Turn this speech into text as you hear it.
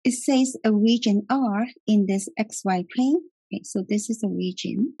it says a region R in this XY plane. Okay, so this is a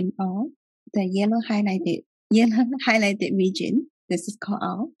region in R, the yellow highlighted region. This is called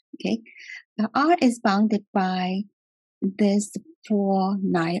R. Okay, the R is bounded by this 4,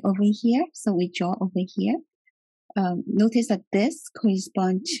 9 over here. So we draw over here. Notice that this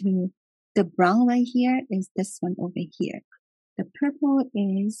corresponds to the brown right here is this one over here. The purple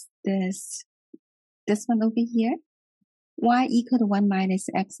is this one over here. Y equal to 1 minus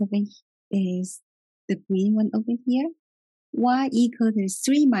x over here is the green one over here. Y equal to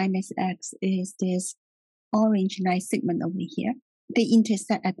 3 minus x is this orange line segment over here. They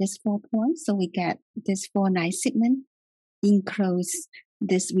intersect at this 4 points, so we get this 4, 9 segment enclose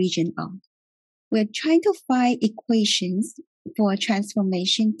this region R. We're trying to find equations for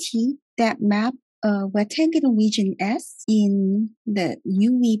transformation T that map a rectangular region S in the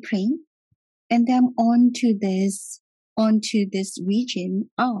UV plane and then onto this region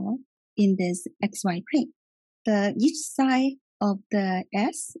R in this XY plane. Each side of the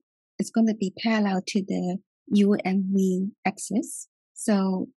S is going to be parallel to the U and V axis.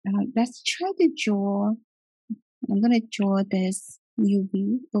 So let's try to draw. I'm going to draw this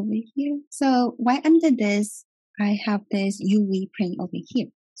UV over here. So right under this, I have this UV plane over here.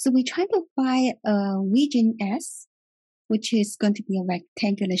 So we try to find a region S, which is going to be a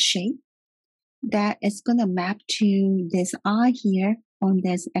rectangular shape that is going to map to this R here on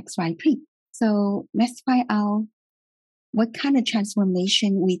this XY plane. So let's find out what kind of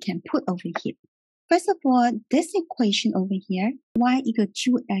transformation we can put over here. First of all, this equation over here, y equal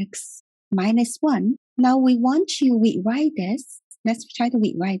 2x minus 1. Now we want to rewrite this. Let's try to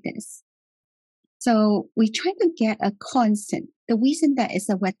rewrite this. So we try to get a constant. The reason that it's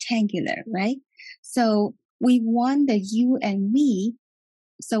a rectangular, right? So we want the u and v.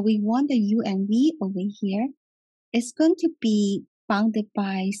 So we want the u and v over here. It's going to be bounded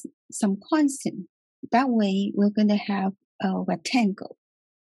by some constant. That way we're going to have a rectangle.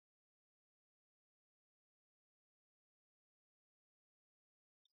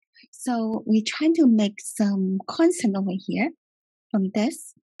 So we're trying to make some constant over here from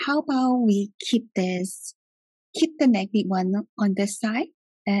this. How about we keep the negative 1 on this side.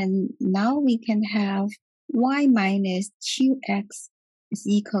 And now we can have y minus 2x is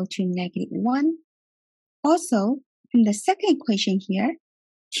equal to negative 1. Also, from the second equation here,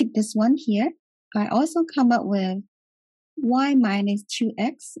 keep this one here. I also come up with y minus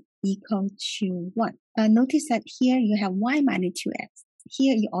 2x equal to 1. Notice that here you have y minus 2x.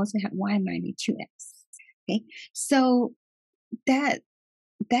 Here you also have y minus 2x. Okay, so that's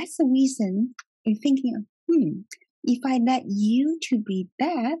the reason you're thinking, if I let u to be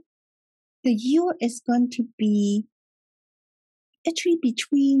that, the u is going to be actually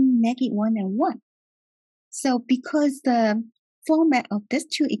between negative 1 and 1. So because the format of these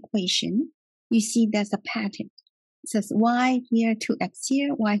two equations, you see there's a pattern. It says y here, 2x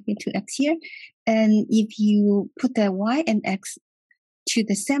here, y here, 2x here. And if you put the y and x to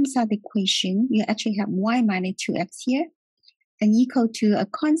the same side equation, you actually have y minus 2x here and equal to a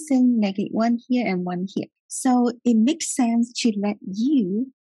constant negative 1 here and 1 here. So it makes sense to let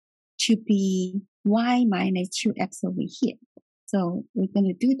u to be y minus 2x over here. So we're going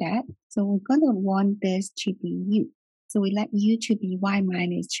to do that. So we're going to want this to be u. So we let u to be y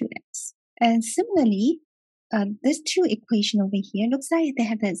minus 2x. And similarly, these two equations over here, looks like they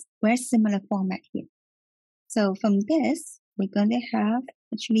have this very similar format here. So from this, we're going to have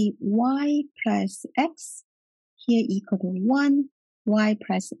actually y plus x here equal to 1, y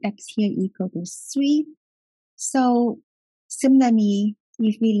plus x here equal to 3. So similarly,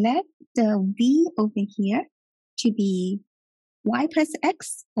 if we let the v over here to be y plus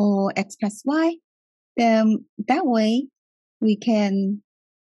x or x plus y, then that way we can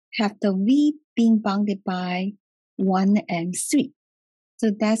have the v being bounded by 1 and 3. So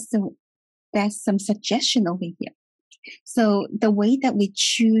that's some suggestion over here. So the way that we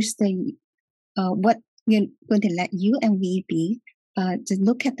choose the what we're going to let u and v be, to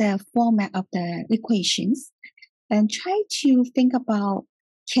look at the format of the equations and try to think about,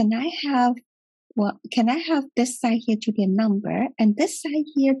 can I have this side here to be a number and this side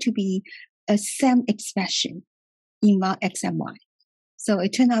here to be a same expression involve x and y. So it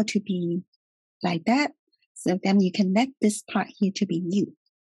turned out to be like that. So then you can let this part here to be u.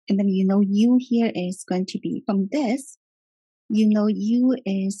 And then you know u here is going to be, from this, you know u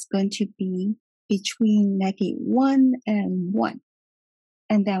is going to be between negative 1 and 1.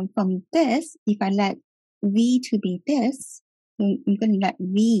 And then from this, if I let v to be this, I'm going to let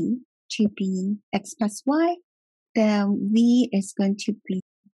v to be x plus y, then v is going to be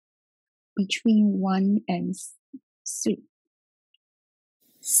between 1 and 3.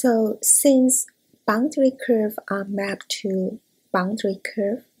 So since boundary curves are mapped to boundary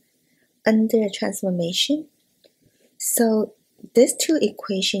curve under transformation, so these two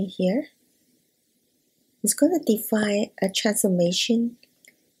equations here is going to define a transformation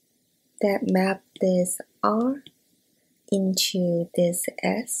that map this R into this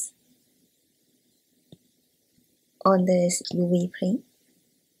S on this UV plane,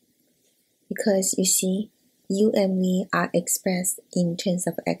 because you see U and V are expressed in terms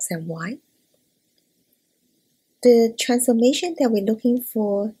of X and Y. The transformation that we're looking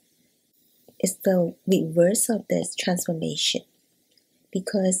for is the reverse of this transformation,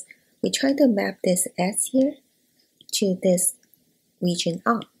 because we try to map this S here to this region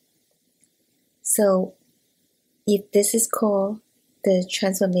R. So if this is called the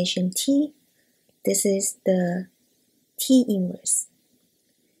transformation T, this is the T inverse.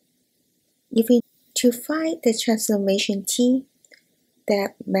 If we to find the transformation T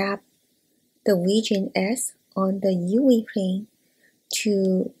that map the region S on the UV plane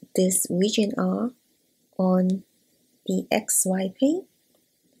to this region R on the XY plane,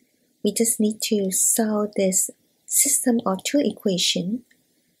 we just need to solve this system of two equations,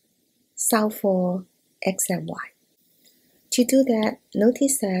 solve for X and Y. To do that,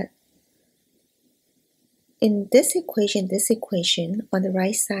 notice that in this equation, on the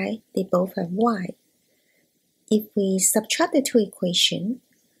right side, they both have Y. If we subtract the two equations,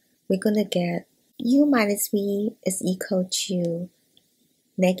 we're going to get U minus V is equal to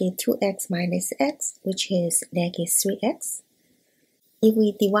negative 2x minus x, which is negative 3x. If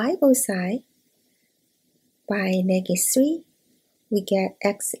we divide both sides by negative 3, we get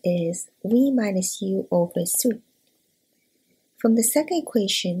x is V minus U over 3. From the second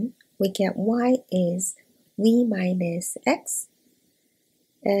equation, we get y is V minus x,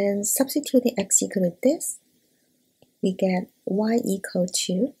 and substituting x equal to this, we get y equal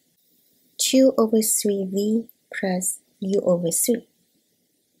to 2 over 3v plus u over 3.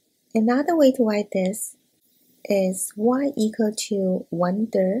 Another way to write this is y equal to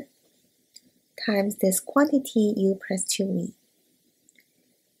 1/3 times this quantity u plus 2v.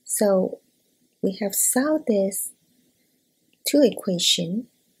 So we have solved this two equations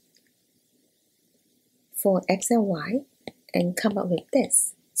for x and y and come up with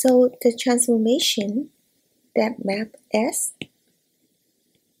this. So the transformation that map S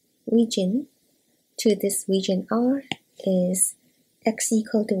region to this region R is x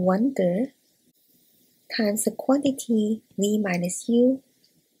equal to 1/3 times the quantity v minus u,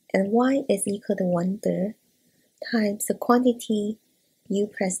 and y is equal to 1/3 times the quantity u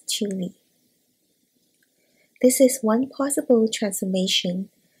plus 2v. This is one possible transformation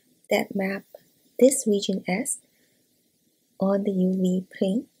that map this region S on the UV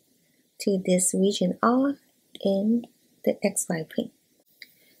plane to this region R in the XY plane.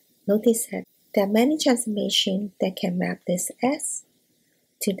 Notice that there are many transformations that can map this S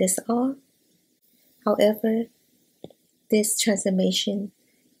to this R. However, this transformation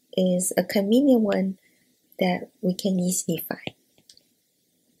is a convenient one that we can easily find.